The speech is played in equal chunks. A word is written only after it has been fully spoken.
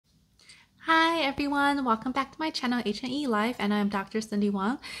everyone, welcome back to my channel H&E Life, and I'm Dr. Cindy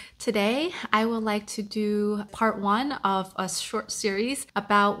Wang. Today I would like to do part one of a short series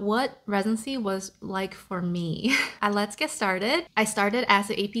about what residency was like for me. Let's get started. I started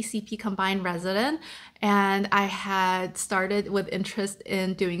as an APCP combined resident, and I had started with interest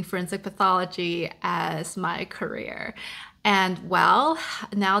in doing forensic pathology as my career. And well,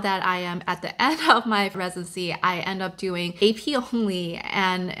 now that I am at the end of my residency, I end up doing AP only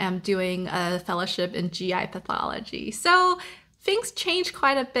and am doing a fellowship in GI pathology. So things change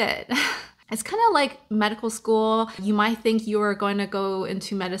quite a bit. It's kind of like medical school. You might think you are going to go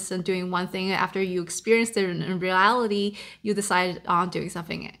into medicine doing one thing. After you experience it in reality, you decide on doing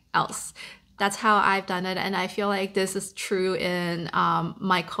something else. That's how I've done it, and I feel like this is true in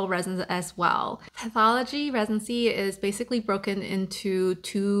my co-residence as well. Pathology residency is basically broken into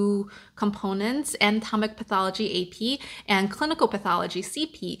two components: anatomic pathology AP and clinical pathology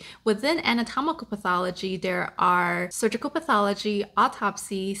CP. Within anatomical pathology, there are surgical pathology,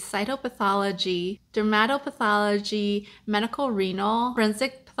 autopsy, cytopathology, dermatopathology, medical renal,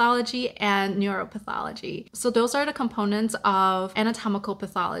 forensic pathology, and neuropathology. So those are the components of anatomical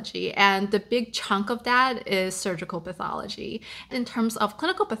pathology, and the big chunk of that is surgical pathology. In terms of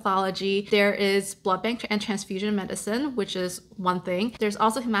clinical pathology, there is blood bank and transfusion medicine, which is one thing. There's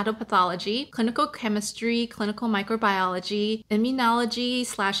also hematopathology, clinical chemistry, clinical microbiology,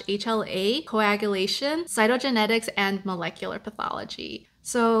 immunology/HLA, coagulation, cytogenetics, and molecular pathology.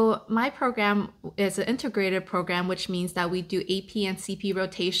 So my program is an integrated program, which means that we do AP and CP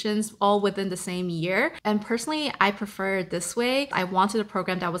rotations all within the same year. And personally, I prefer it this way. I wanted a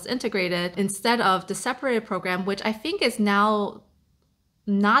program that was integrated instead of the separated program, which I think is now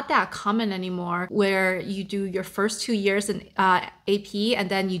not that common anymore, where you do your first 2 years in AP and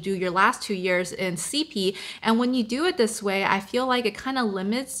then you do your last 2 years in CP. And when you do it this way, I feel like it kind of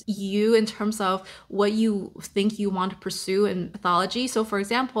limits you in terms of what you think you want to pursue in pathology. So for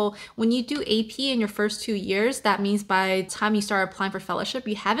example, when you do AP in your first 2 years, that means by the time you start applying for fellowship,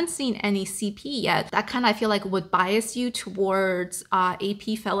 you haven't seen any CP yet. That kind of, I feel like, would bias you towards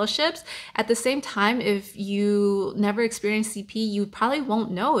AP fellowships. At the same time, if you never experienced CP, you probably won't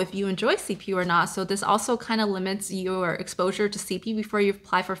know if you enjoy CP or not. So this also kind of limits your exposure to CP before you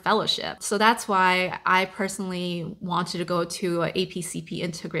apply for fellowship. So that's why I personally wanted to go to an APCP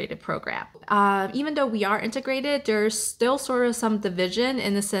integrated program. Even though we are integrated, there's still sort of some division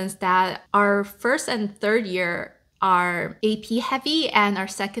in the sense that our first and third year are AP heavy and our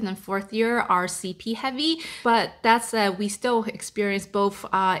second and fourth year are CP heavy. But that said, we still experience both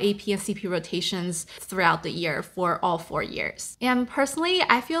AP and CP rotations throughout the year for all 4 years. And personally,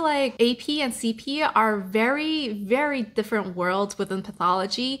 I feel like AP and CP are very, very different worlds within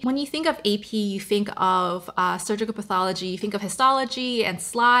pathology. When you think of AP, you think of surgical pathology, you think of histology and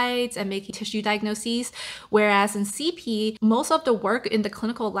slides and making tissue diagnoses. Whereas in CP, most of the work in the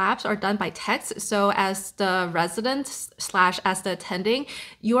clinical labs are done by techs. So as the resident / as the attending,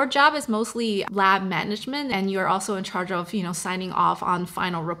 your job is mostly lab management, and you're also in charge of, signing off on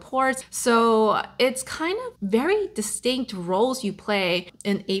final reports. So it's kind of very distinct roles you play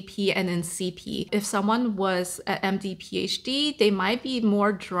in AP and in CP. If someone was an MD PhD, they might be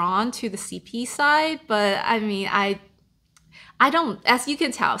more drawn to the CP side, but I mean, I don't, as you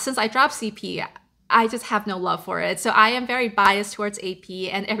can tell, since I dropped CP, I just have no love for it. So I am very biased towards AP,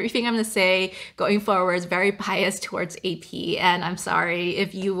 and everything I'm going to say going forward is very biased towards AP. And I'm sorry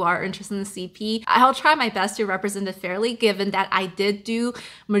if you are interested in CP. I'll try my best to represent it fairly, given that I did do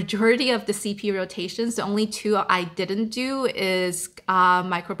majority of the CP rotations. The only two I didn't do is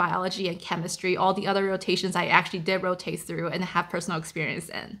microbiology and chemistry. All the other rotations I actually did rotate through and have personal experience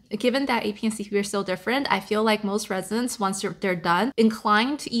in. Given that AP and CP are still different, I feel like most residents, once they're done,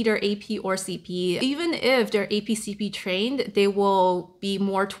 inclined to either AP or CP. Even if they're APCP trained, they will be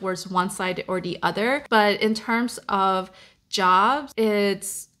more towards one side or the other. But in terms of jobs,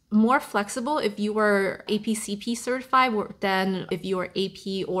 it's more flexible if you were APCP certified than if you were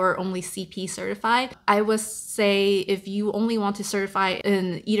AP or only CP certified. I would say if you only want to certify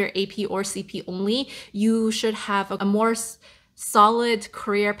in either AP or CP only, you should have a more solid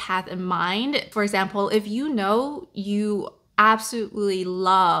career path in mind. For example, if you absolutely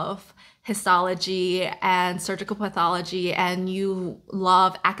love histology and surgical pathology, and you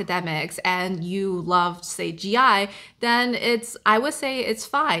love academics, and you love, say, GI, then I would say it's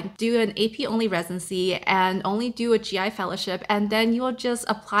fine. Do an AP only residency and only do a GI fellowship, and then you'll just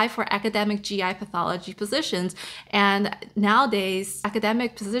apply for academic GI pathology positions. And nowadays,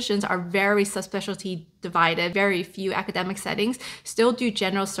 academic positions are very subspecialty divided. Very few academic settings still do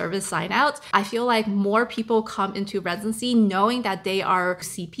general service sign-outs. I feel like more people come into residency knowing that they are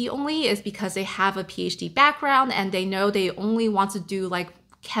CP only is because they have a PhD background and they know they only want to do like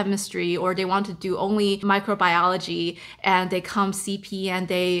chemistry or they want to do only microbiology, and they come CP and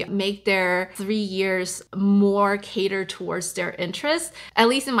they make their 3 years more catered towards their interests. At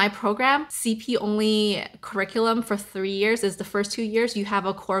least in my program, CP only curriculum for 3 years is the first 2 years. You have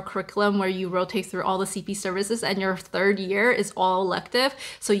a core curriculum where you rotate through all the CP services, and your 3rd year is all elective.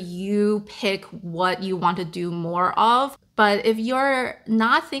 So you pick what you want to do more of. But if you're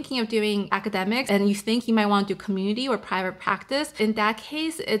not thinking of doing academics and you think you might want to do community or private practice, in that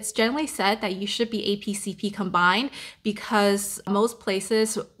case, it's generally said that you should be AP-CP combined, because most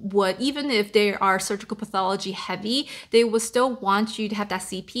places would, even if they are surgical pathology heavy, they would still want you to have that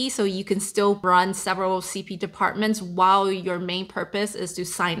CP so you can still run several CP departments while your main purpose is to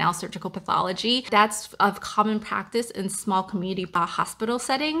sign out surgical pathology. That's a common practice in small community hospital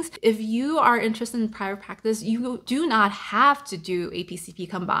settings. If you are interested in private practice, you do not have to do AP-CP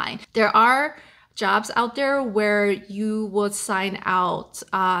combined. There are jobs out there where you would sign out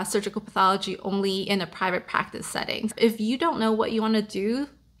surgical pathology only in a private practice setting. If you don't know what you want to do,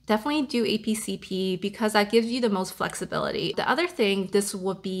 definitely do AP-CP because that gives you the most flexibility. The other thing, this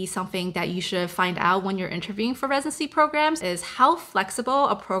would be something that you should find out when you're interviewing for residency programs, is how flexible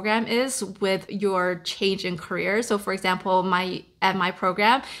a program is with your change in career. So for example, at my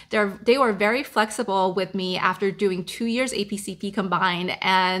program, they were very flexible with me after doing 2 years AP-CP combined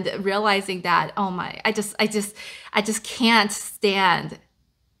and realizing that, oh my, I just can't stand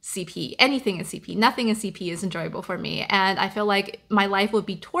CP, anything in CP, nothing in CP is enjoyable for me. And I feel like my life would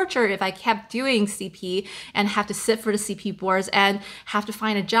be torture if I kept doing CP and have to sit for the CP boards and have to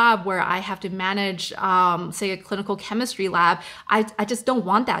find a job where I have to manage, say, a clinical chemistry lab. I just don't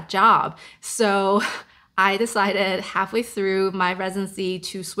want that job. So I decided halfway through my residency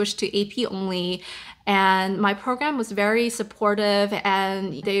to switch to AP only. And my program was very supportive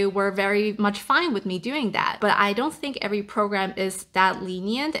and they were very much fine with me doing that. But I don't think every program is that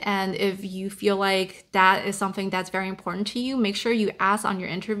lenient. And if you feel like that is something that's very important to you, make sure you ask on your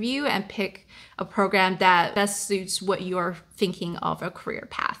interview and pick a program that best suits what you're thinking of a career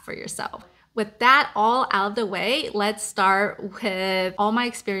path for yourself. With that all out of the way, let's start with all my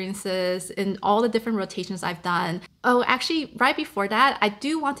experiences in all the different rotations I've done. Oh, actually, right before that, I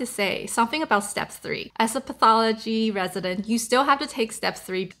do want to say something about step 3. As a pathology resident, you still have to take step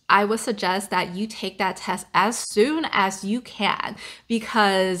 3. I would suggest that you take that test as soon as you can,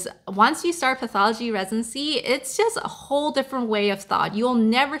 because once you start pathology residency, it's just a whole different way of thought. You'll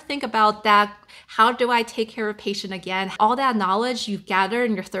never think about that. How do I take care of a patient again? All that knowledge you've gathered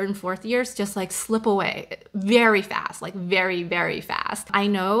in your 3rd and 4th years just like slip away very fast, like very, very fast. I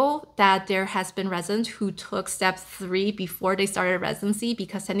know that there has been residents who took step 3 before they started residency,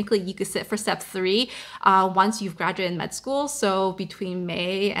 because technically you could sit for step 3 once you've graduated med school. So between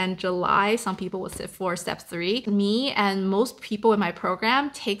May and July, some people will sit for step 3. Me and most people in my program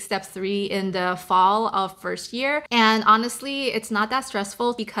take step 3 in the fall of 1st year. And honestly, it's not that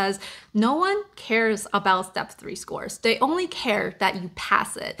stressful because no one cares about step 3 scores. They only care that you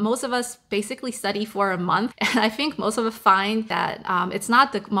pass it. Most of us basically study for a month, and I think most of us find that it's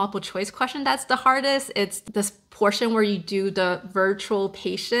not the multiple choice question that's the hardest. It's this portion where you do the virtual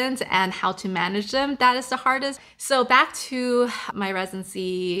patients and how to manage them. That is the hardest. So back to my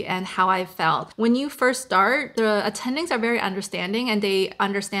residency and how I felt. When you first start, the attendings are very understanding and they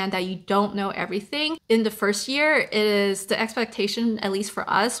understand that you don't know everything. In the first year, it is the expectation, at least for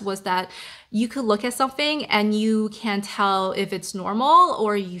us, was that you could look at something and you can tell if it's normal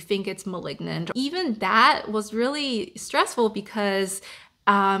or you think it's malignant. Even that was really stressful because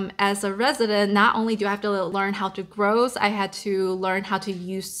as a resident, not only do I have to learn how to gross, I had to learn how to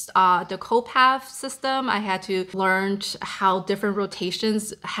use the COPAF system. I had to learn how different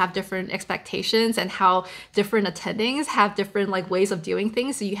rotations have different expectations and how different attendings have different like ways of doing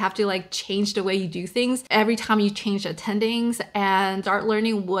things. So you have to like change the way you do things every time you change attendings and start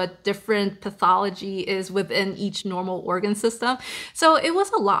learning what different pathology is within each normal organ system. So it was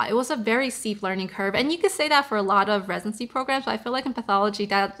a lot. It was a very steep learning curve. And you could say that for a lot of residency programs, but I feel like in pathology,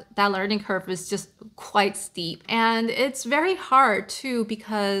 that learning curve is just quite steep. And it's very hard too,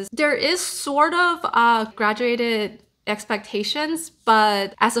 because there is sort of graduated expectations,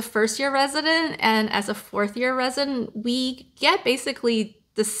 but as a 1st year resident and as a 4th year resident, we get basically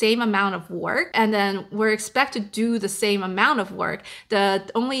the same amount of work, and then we're expected to do the same amount of work. The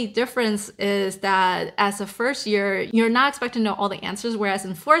only difference is that as a 1st year, you're not expected to know all the answers, whereas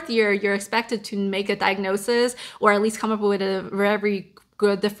in 4th year, you're expected to make a diagnosis or at least come up with a very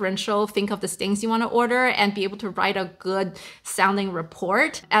good differential, think of the things you want to order, and be able to write a good sounding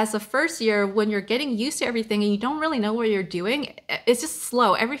report. As a first year, when you're getting used to everything and you don't really know what you're doing, it's just slow.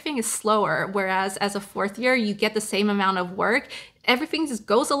 Everything is slower. Whereas as a fourth year, you get the same amount of work. Everything just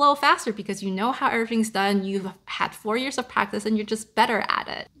goes a little faster because you know how everything's done. You've had 4 years of practice and you're just better at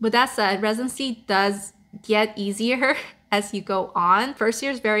it. With that said, residency does get easier as you go on. First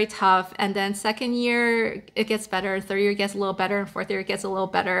year is very tough, and then second year it gets better, third year gets a little better, and fourth year it gets a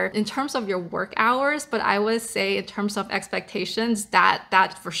little better in terms of your work hours. But I would say in terms of expectations,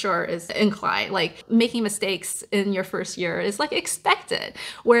 that for sure is inclined. Like making mistakes in your first year is like expected.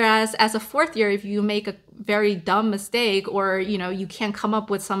 Whereas as a fourth year, if you make a very dumb mistake, or you can't come up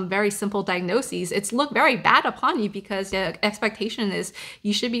with some very simple diagnoses, it's looked very bad upon you, because the expectation is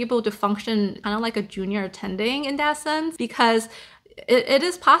you should be able to function kind of like a junior attending in that sense, because it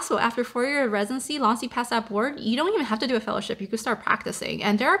is possible after 4 years of residency, long as you pass that board, you don't even have to do a fellowship. You could start practicing,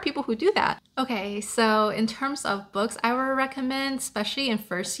 and there are people who do that. Okay, so in terms of books I would recommend, especially in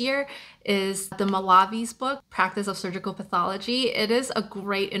first year, is the Malavi's book, Practice of Surgical Pathology. It is a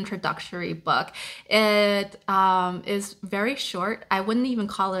great introductory book. It is very short. I wouldn't even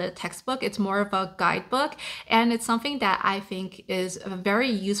call it a textbook. It's more of a guidebook, and it's something that I think is a very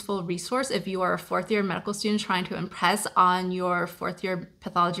useful resource if you are a fourth year medical student trying to impress on your fourth year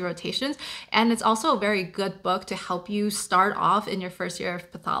pathology rotations. And it's also a very good book to help you start off in your first year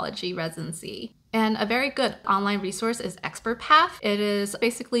of pathology residency. And a very good online resource is ExpertPath. It is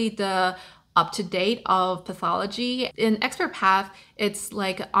basically the up-to-date of pathology. In ExpertPath, it's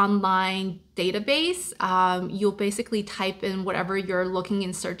like an online database. You'll basically type in whatever you're looking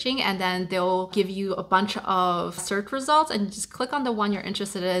and searching, and then they'll give you a bunch of search results, and you just click on the one you're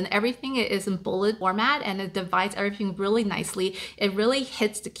interested in. Everything is in bullet format, and it divides everything really nicely. It really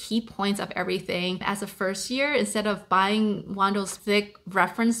hits the key points of everything. As a first year, instead of buying one of those thick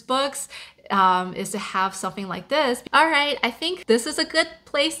reference books, is to have something like this. All right, I think this is a good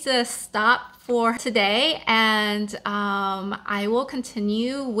place to stop for today, and I will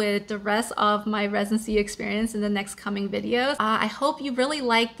continue with the rest of my residency experience in the next coming videos. I hope you really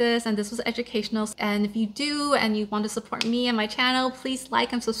liked this and this was educational, and if you do and you want to support me and my channel, please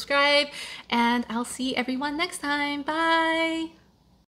like and subscribe, and I'll see everyone next time. Bye!